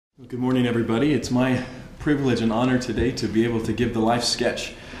Good morning, everybody. It's my privilege and honor today to be able to give the life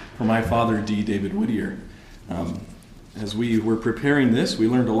sketch for my father, Dee David Whittier. As we were preparing this, we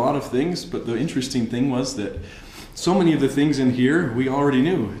learned a lot of things, but the interesting thing was that so many of the things in here we already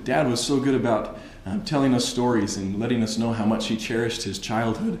knew. Dad was so good about telling us stories and letting us know how much he cherished his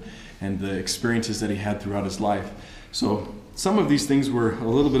childhood and the experiences that he had throughout his life. So some of these things were a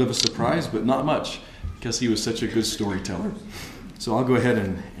little bit of a surprise, but not much, because he was such a good storyteller. So I'll go ahead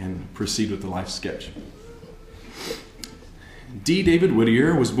and proceed with the life sketch. Dee David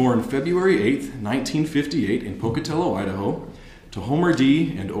Whittier was born February 8th, 1958 in Pocatello, Idaho, to Homer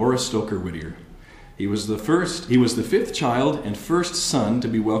D. and Ora Stoker Whittier. He was the fifth child and first son to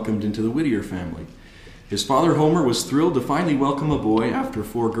be welcomed into the Whittier family. His father Homer was thrilled to finally welcome a boy after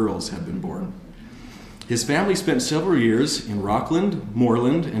 4 girls had been born. His family spent several years in Rockland,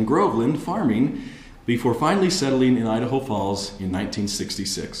 Moreland, and Groveland farming before finally settling in Idaho Falls in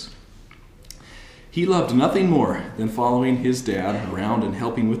 1966. He loved nothing more than following his dad around and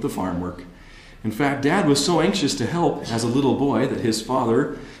helping with the farm work. In fact, Dad was so anxious to help as a little boy that his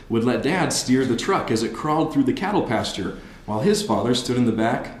father would let Dad steer the truck as it crawled through the cattle pasture, while his father stood in the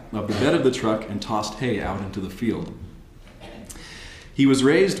back of the bed of the truck and tossed hay out into the field. He was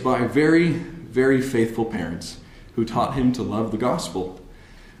raised by very, very faithful parents who taught him to love the gospel.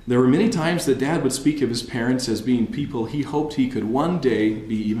 There were many times that Dad would speak of his parents as being people he hoped he could one day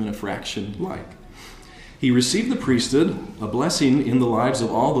be even a fraction like. He received the priesthood, a blessing in the lives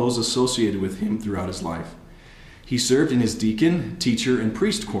of all those associated with him throughout his life. He served in his deacon, teacher, and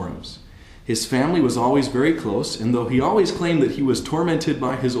priest quorums. His family was always very close, and though he always claimed that he was tormented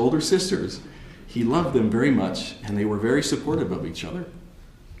by his older sisters, he loved them very much, and they were very supportive of each other.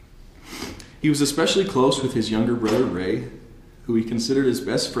 He was especially close with his younger brother, Ray, who he considered his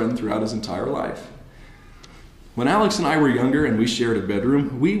best friend throughout his entire life. When Alex and I were younger and we shared a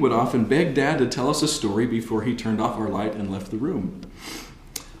bedroom, we would often beg Dad to tell us a story before he turned off our light and left the room.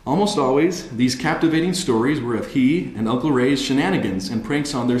 Almost always, these captivating stories were of he and Uncle Ray's shenanigans and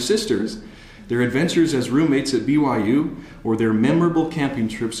pranks on their sisters, their adventures as roommates at BYU, or their memorable camping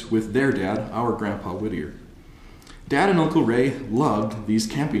trips with their dad, our Grandpa Whittier. Dad and Uncle Ray loved these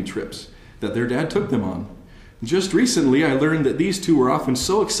camping trips that their dad took them on. Just recently, I learned that these two were often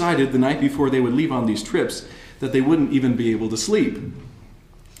so excited the night before they would leave on these trips that they wouldn't even be able to sleep.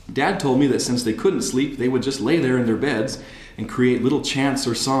 Dad told me that since they couldn't sleep, they would just lay there in their beds and create little chants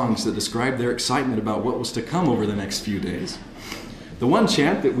or songs that described their excitement about what was to come over the next few days. The one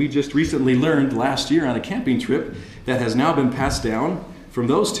chant that we just recently learned last year on a camping trip that has now been passed down from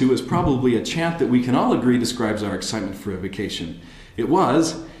those two is probably a chant that we can all agree describes our excitement for a vacation. It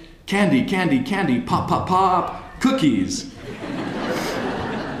was, "Candy, candy, candy, pop, pop, pop, cookies."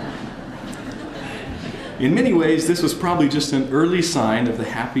 In many ways, this was probably just an early sign of the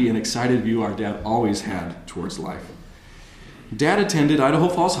happy and excited view our dad always had towards life. Dad attended Idaho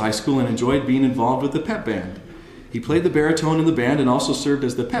Falls High School and enjoyed being involved with the pep band. He played the baritone in the band and also served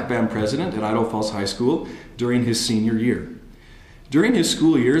as the pep band president at Idaho Falls High School during his senior year. During his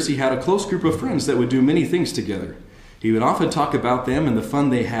school years, he had a close group of friends that would do many things together. He would often talk about them and the fun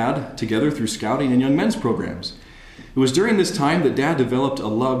they had together through scouting and young men's programs. It was during this time that Dad developed a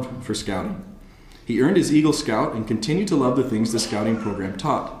love for scouting. He earned his Eagle Scout and continued to love the things the scouting program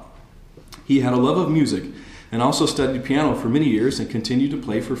taught. He had a love of music and also studied piano for many years and continued to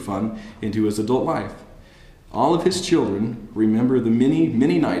play for fun into his adult life. All of his children remember the many,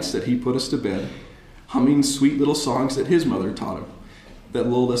 many nights that he put us to bed, humming sweet little songs that his mother taught him that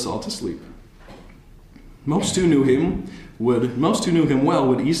lulled us all to sleep. Most who knew him well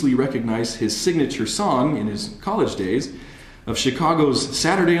would easily recognize his signature song in his college days of Chicago's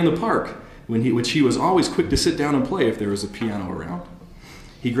 "Saturday in the Park," which he was always quick to sit down and play if there was a piano around.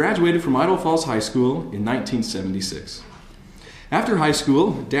 He graduated from Idaho Falls High School in 1976. After high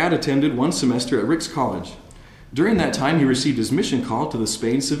school, Dad attended one semester at Rick's College. During that time, he received his mission call to the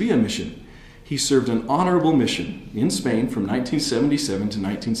Spain Sevilla mission. He served an honorable mission in Spain from 1977 to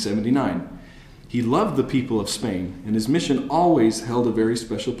 1979. He loved the people of Spain, and his mission always held a very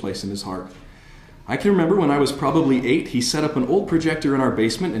special place in his heart. I can remember when I was probably 8, he set up an old projector in our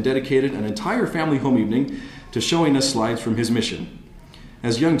basement and dedicated an entire family home evening to showing us slides from his mission.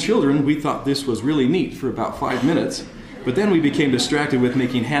 As young children, we thought this was really neat for about 5 minutes, but then we became distracted with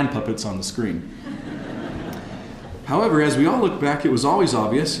making hand puppets on the screen. However, as we all look back, it was always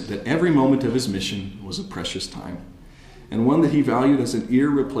obvious that every moment of his mission was a precious time, and one that he valued as an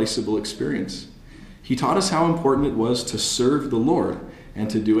irreplaceable experience. He taught us how important it was to serve the Lord and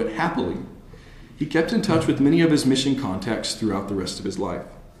to do it happily. He kept in touch with many of his mission contacts throughout the rest of his life.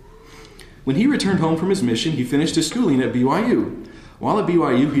 When he returned home from his mission, he finished his schooling at BYU. While at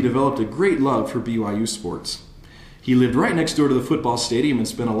BYU, he developed a great love for BYU sports. He lived right next door to the football stadium and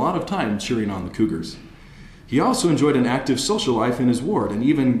spent a lot of time cheering on the Cougars. He also enjoyed an active social life in his ward and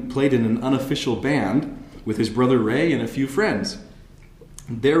even played in an unofficial band with his brother Ray and a few friends.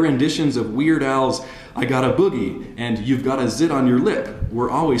 Their renditions of Weird Al's I Got a Boogie and You've Got a Zit on Your Lip were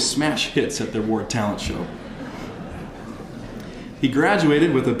always smash hits at their ward talent show. He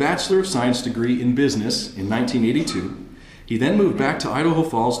graduated with a Bachelor of Science degree in business in 1982. He then moved back to Idaho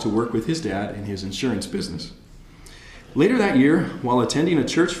Falls to work with his dad in his insurance business. Later that year, while attending a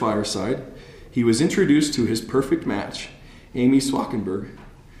church fireside, he was introduced to his perfect match, Amy Swackenberg.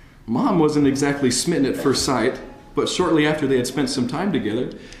 Mom wasn't exactly smitten at first sight, but shortly after they had spent some time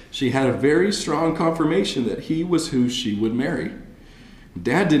together, she had a very strong confirmation that he was who she would marry.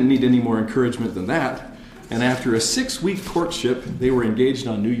 Dad didn't need any more encouragement than that, and after a 6-week courtship, they were engaged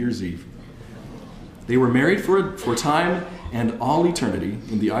on New Year's Eve. They were married for time and all eternity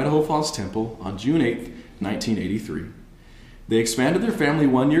in the Idaho Falls Temple on June 8, 1983. They expanded their family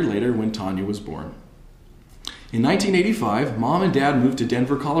 1 year later when Tanya was born. In 1985, Mom and Dad moved to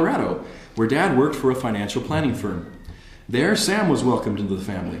Denver, Colorado, where Dad worked for a financial planning firm. There, Sam was welcomed into the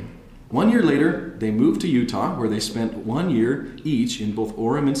family. 1 year later, they moved to Utah, where they spent 1 year each in both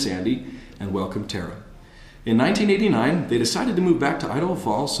Orem and Sandy and welcomed Tara. In 1989, they decided to move back to Idaho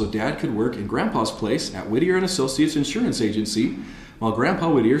Falls so Dad could work in Grandpa's place at Whittier & Associates Insurance Agency, while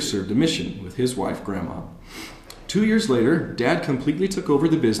Grandpa Whittier served a mission with his wife, Grandma. 2 years later, Dad completely took over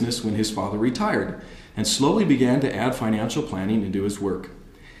the business when his father retired and slowly began to add financial planning into his work.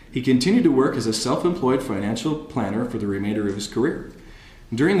 He continued to work as a self-employed financial planner for the remainder of his career.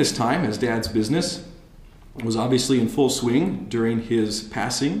 During this time, as Dad's business was obviously in full swing during his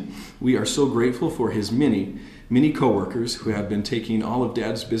passing, we are so grateful for his many co-workers who have been taking all of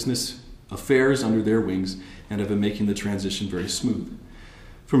Dad's business affairs under their wings and have been making the transition very smooth.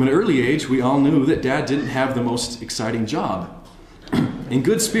 From an early age, we all knew that Dad didn't have the most exciting job. In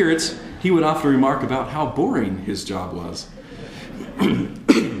good spirits, he would often remark about how boring his job was.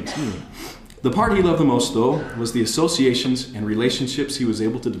 The part he loved the most, though, was the associations and relationships he was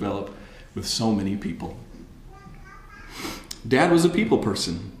able to develop with so many people. Dad was a people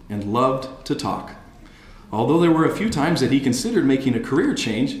person and loved to talk. Although there were a few times that he considered making a career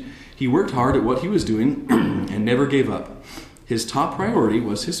change, he worked hard at what he was doing and never gave up. His top priority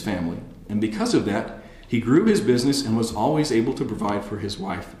was his family, and because of that, he grew his business and was always able to provide for his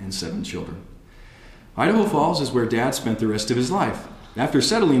wife and 7 children. Idaho Falls is where Dad spent the rest of his life. After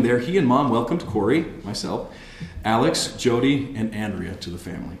settling there, he and Mom welcomed Corey, myself, Alex, Jody, and Andrea to the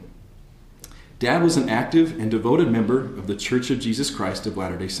family. Dad was an active and devoted member of the Church of Jesus Christ of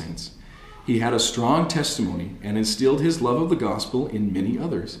Latter-day Saints. He had a strong testimony and instilled his love of the gospel in many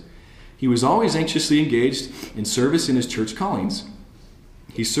others. He was always anxiously engaged in service in his church callings.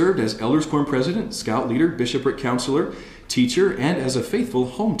 He served as Elders Quorum President, Scout Leader, Bishopric Counselor, teacher, and as a faithful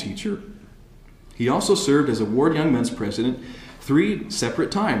home teacher. He also served as a Ward Young Men's President 3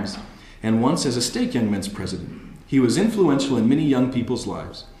 separate times, and once as a Stake Young Men's President. He was influential in many young people's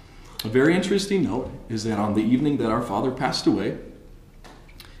lives. A very interesting note is that on the evening that our father passed away,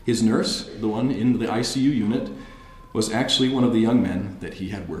 his nurse, the one in the ICU unit, was actually one of the young men that he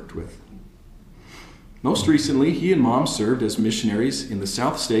had worked with. Most recently, he and Mom served as missionaries in the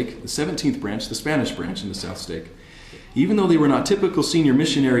South Stake, the 17th branch, the Spanish branch in the South Stake. Even though they were not typical senior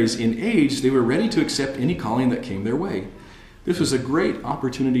missionaries in age, they were ready to accept any calling that came their way. This was a great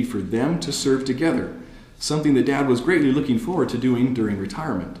opportunity for them to serve together, something that Dad was greatly looking forward to doing during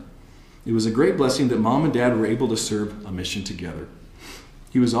retirement. It was a great blessing that Mom and Dad were able to serve a mission together.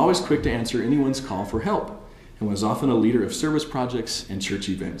 He was always quick to answer anyone's call for help and was often a leader of service projects and church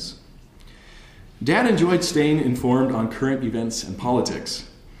events. Dad enjoyed staying informed on current events and politics.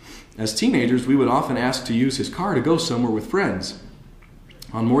 As teenagers, we would often ask to use his car to go somewhere with friends.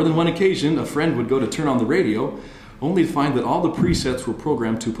 On more than one occasion, a friend would go to turn on the radio, only to find that all the presets were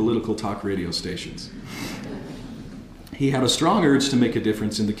programmed to political talk radio stations. He had a strong urge to make a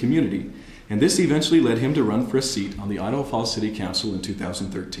difference in the community, and this eventually led him to run for a seat on the Idaho Falls City Council in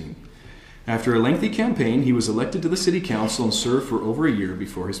 2013. After a lengthy campaign, he was elected to the City Council and served for over a year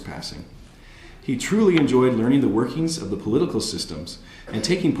before his passing. He truly enjoyed learning the workings of the political systems and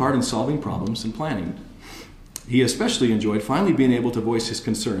taking part in solving problems and planning. He especially enjoyed finally being able to voice his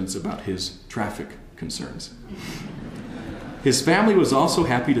concerns about his traffic concerns. His family was also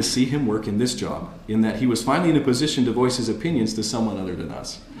happy to see him work in this job, in that he was finally in a position to voice his opinions to someone other than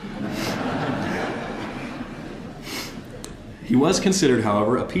us. He was considered,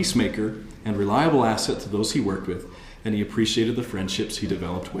 however, a peacemaker and reliable asset to those he worked with, and he appreciated the friendships he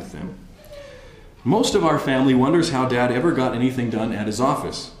developed with them. Most of our family wonders how Dad ever got anything done at his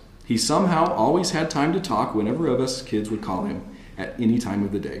office. He somehow always had time to talk whenever of us kids would call him at any time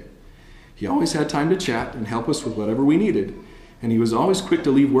of the day. He always had time to chat and help us with whatever we needed, and he was always quick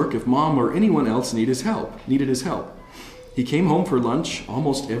to leave work if Mom or anyone else needed his help. He came home for lunch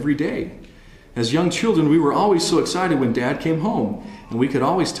almost every day. As young children, we were always so excited when Dad came home, and we could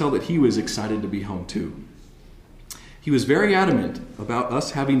always tell that he was excited to be home too. He was very adamant about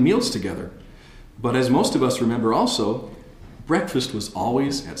us having meals together, but as most of us remember also, breakfast was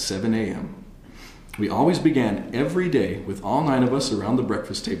always at 7 a.m. We always began every day with all 9 of us around the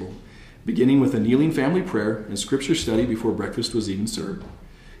breakfast table, beginning with a kneeling family prayer and scripture study before breakfast was even served.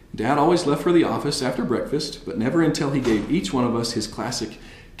 Dad always left for the office after breakfast, but never until he gave each one of us his classic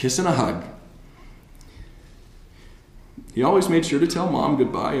kiss and a hug. He always made sure to tell Mom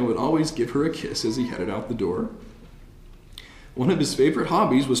goodbye and would always give her a kiss as he headed out the door. One of his favorite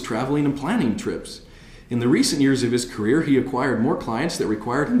hobbies was traveling and planning trips. In the recent years of his career, he acquired more clients that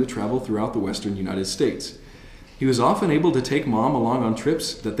required him to travel throughout the western United States. He was often able to take Mom along on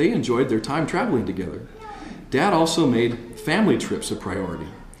trips that they enjoyed their time traveling together. Dad also made family trips a priority.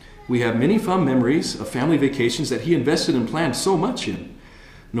 We have many fond memories of family vacations that he invested and planned so much in.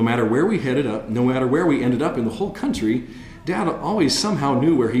 No matter where we ended up in the whole country, Dad always somehow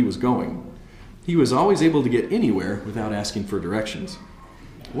knew where he was going. He was always able to get anywhere without asking for directions.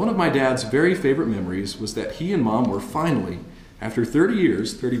 One of my dad's very favorite memories was that he and Mom were finally, after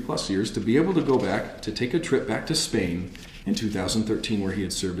 30 plus years, to be able to go back to take a trip back to Spain in 2013 where he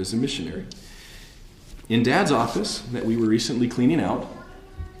had served as a missionary. In Dad's office that we were recently cleaning out,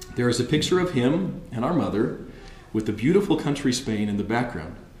 there is a picture of him and our mother with the beautiful country Spain in the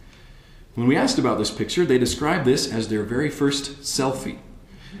background. When we asked about this picture, they described this as their very first selfie.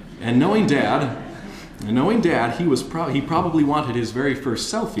 And knowing Dad, he probably wanted his very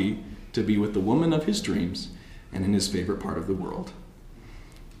first selfie to be with the woman of his dreams and in his favorite part of the world.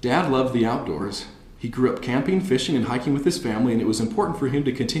 Dad loved the outdoors. He grew up camping, fishing, and hiking with his family, and it was important for him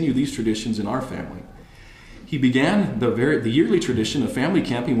to continue these traditions in our family. He began the yearly tradition of family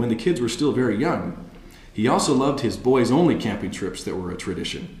camping when the kids were still very young. He also loved his boys-only camping trips that were a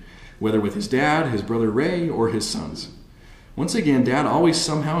tradition, whether with his dad, his brother Ray, or his sons. Once again, Dad always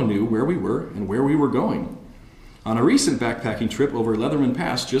somehow knew where we were and where we were going. On a recent backpacking trip over Leatherman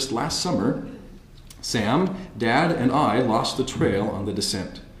Pass just last summer, Sam, Dad, and I lost the trail on the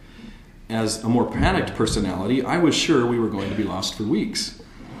descent. As a more panicked personality, I was sure we were going to be lost for weeks,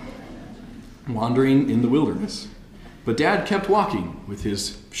 wandering in the wilderness. But Dad kept walking with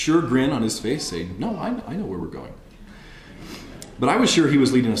his sure grin on his face, saying, "No, I know where we're going." But I was sure he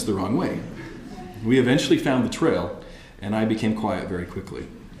was leading us the wrong way. We eventually found the trail, and I became quiet very quickly.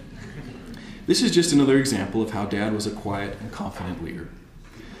 This is just another example of how Dad was a quiet and confident leader.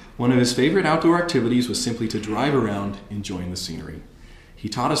 One of his favorite outdoor activities was simply to drive around enjoying the scenery. He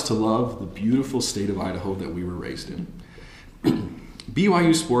taught us to love the beautiful state of Idaho that we were raised in.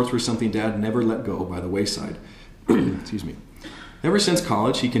 BYU sports were something Dad never let go by the wayside. Excuse me. Ever since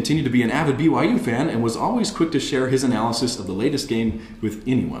college, he continued to be an avid BYU fan and was always quick to share his analysis of the latest game with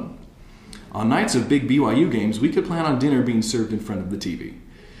anyone. On nights of big BYU games, we could plan on dinner being served in front of the TV.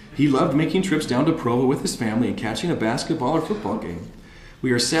 He loved making trips down to Provo with his family and catching a basketball or football game.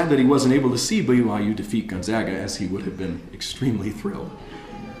 We are sad that he wasn't able to see BYU defeat Gonzaga, as he would have been extremely thrilled.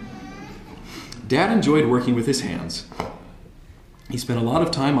 Dad enjoyed working with his hands. He spent a lot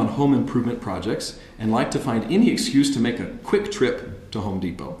of time on home improvement projects and liked to find any excuse to make a quick trip to Home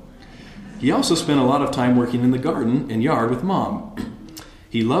Depot. He also spent a lot of time working in the garden and yard with Mom.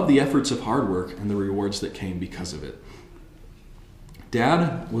 He loved the efforts of hard work and the rewards that came because of it.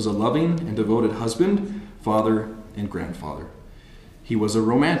 Dad was a loving and devoted husband, father, and grandfather. He was a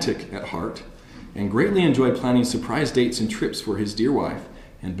romantic at heart and greatly enjoyed planning surprise dates and trips for his dear wife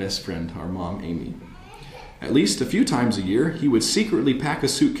and best friend, our mom, Amy. At least a few times a year, he would secretly pack a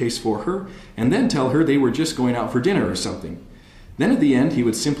suitcase for her and then tell her they were just going out for dinner or something. Then at the end, he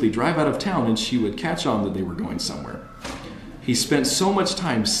would simply drive out of town and she would catch on that they were going somewhere. He spent so much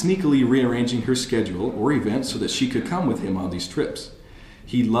time sneakily rearranging her schedule or events so that she could come with him on these trips.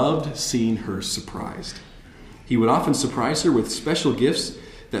 He loved seeing her surprised. He would often surprise her with special gifts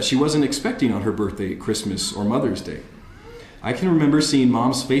that she wasn't expecting on her birthday, Christmas, or Mother's Day. I can remember seeing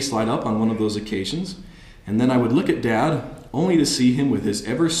Mom's face light up on one of those occasions, and then I would look at Dad, only to see him with his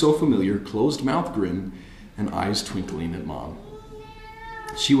ever so familiar closed-mouth grin and eyes twinkling at Mom.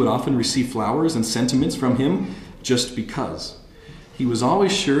 She would often receive flowers and sentiments from him just because. He was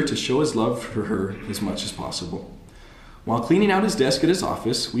always sure to show his love for her as much as possible. While cleaning out his desk at his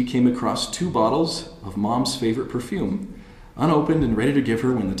office, we came across 2 bottles of Mom's favorite perfume, unopened and ready to give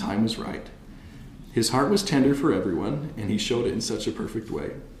her when the time was right. His heart was tender for everyone, and he showed it in such a perfect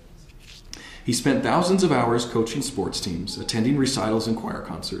way. He spent thousands of hours coaching sports teams, attending recitals and choir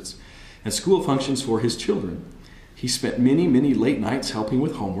concerts, and school functions for his children. He spent many, many late nights helping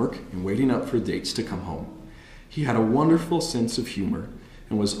with homework and waiting up for dates to come home. He had a wonderful sense of humor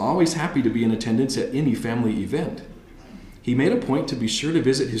and was always happy to be in attendance at any family event. He made a point to be sure to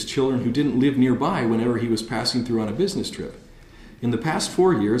visit his children who didn't live nearby whenever he was passing through on a business trip. In the past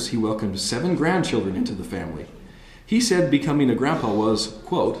 4 years, he welcomed 7 grandchildren into the family. He said becoming a grandpa was,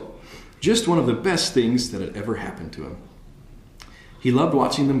 quote, just one of the best things that had ever happened to him. He loved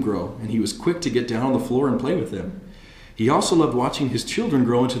watching them grow, and he was quick to get down on the floor and play with them. He also loved watching his children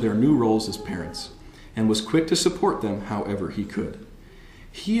grow into their new roles as parents, and was quick to support them however he could.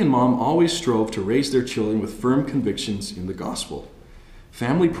 He and Mom always strove to raise their children with firm convictions in the gospel.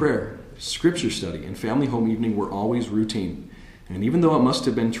 Family prayer, scripture study, and family home evening were always routine. And even though it must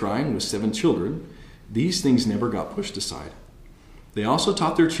have been trying with 7 children, these things never got pushed aside. They also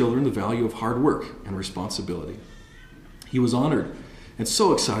taught their children the value of hard work and responsibility. He was honored and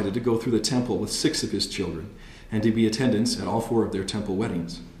so excited to go through the temple with 6 of his children and to be attendants at all 4 of their temple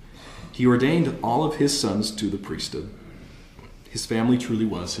weddings. He ordained all of his sons to the priesthood. His family truly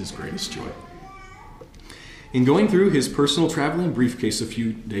was his greatest joy. In going through his personal traveling briefcase a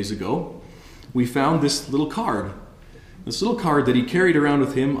few days ago, we found this little card that he carried around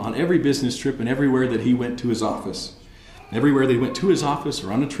with him on every business trip and everywhere that he went to his office. Everywhere they went to his office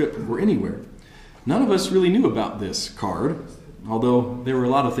or on a trip or anywhere. None of us really knew about this card, although there were a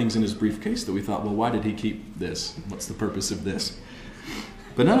lot of things in his briefcase that we thought, well, why did he keep this? What's the purpose of this?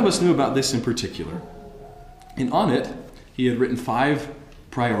 But none of us knew about this in particular. And on it, he had written 5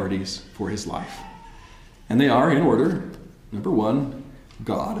 priorities for his life. And they are in order. Number 1,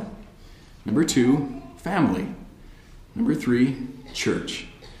 God. Number 2, family. Number 3, church.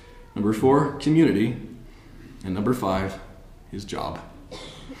 Number 4, community. And number 5, his job.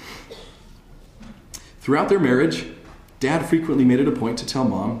 Throughout their marriage, Dad frequently made it a point to tell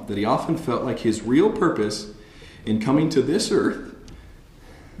Mom that he often felt like his real purpose in coming to this earth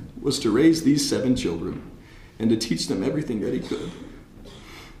was to raise these 7 children and to teach them everything that he could.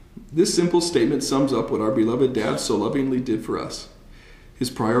 This simple statement sums up what our beloved Dad so lovingly did for us. His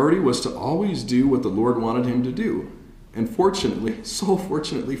priority was to always do what the Lord wanted him to do. And fortunately, so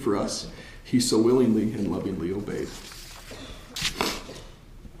fortunately for us, he so willingly and lovingly obeyed.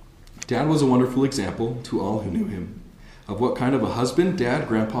 Dad was a wonderful example to all who knew him of what kind of a husband, dad,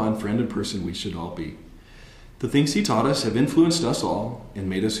 grandpa, and friend and person we should all be. The things he taught us have influenced us all and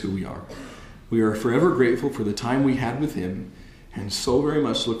made us who we are. We are forever grateful for the time we had with him and so very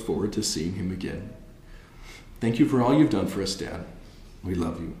much look forward to seeing him again. Thank you for all you've done for us, Dad. We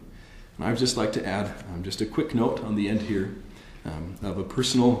love you. And I'd just like to add just a quick note on the end here of a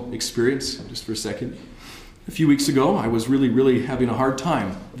personal experience, just for a second. A few weeks ago, I was really having a hard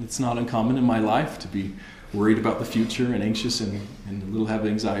time. It's not uncommon in my life to be worried about the future and anxious and a little have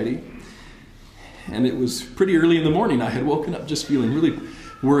anxiety. And it was pretty early in the morning. I had woken up just feeling really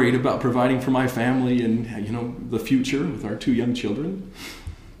worried about providing for my family and, the future with our 2 young children.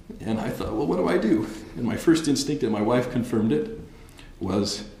 And I thought, well, what do I do? And my first instinct, and my wife confirmed it,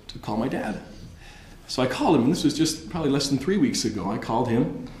 was to call my dad. So I called him, and this was just probably less than 3 weeks ago. I called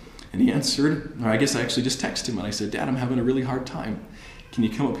him, and he answered, or I guess I actually just texted him, and I said, Dad, I'm having a really hard time. Can you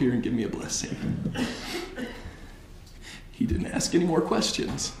come up here and give me a blessing? He didn't ask any more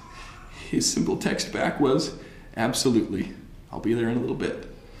questions. His simple text back was, absolutely, I'll be there in a little bit.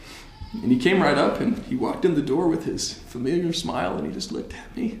 And he came right up, and he walked in the door with his familiar smile, and he just looked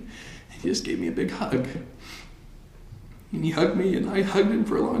at me, and he just gave me a big hug. And he hugged me, and I hugged him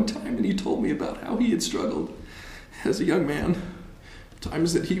for a long time, and he told me about how he had struggled as a young man.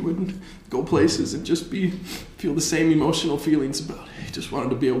 Times that he would go places and just feel the same emotional feelings about it. He just wanted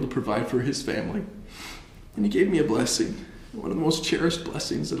to be able to provide for his family. And he gave me a blessing, one of the most cherished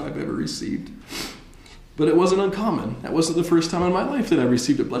blessings that I've ever received. But it wasn't uncommon. That wasn't the first time in my life that I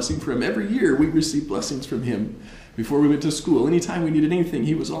received a blessing from him. Every year we received blessings from him. Before we went to school, anytime we needed anything,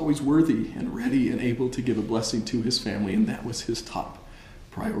 he was always worthy and ready and able to give a blessing to his family, and that was his top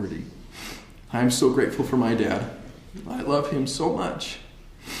priority. I'm so grateful for my dad. I love him so much.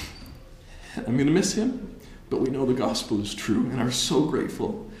 I'm going to miss him, but we know the gospel is true and are so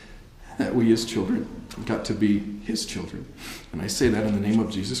grateful that we as children got to be his children. And I say that in the name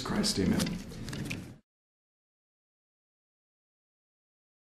of Jesus Christ, amen.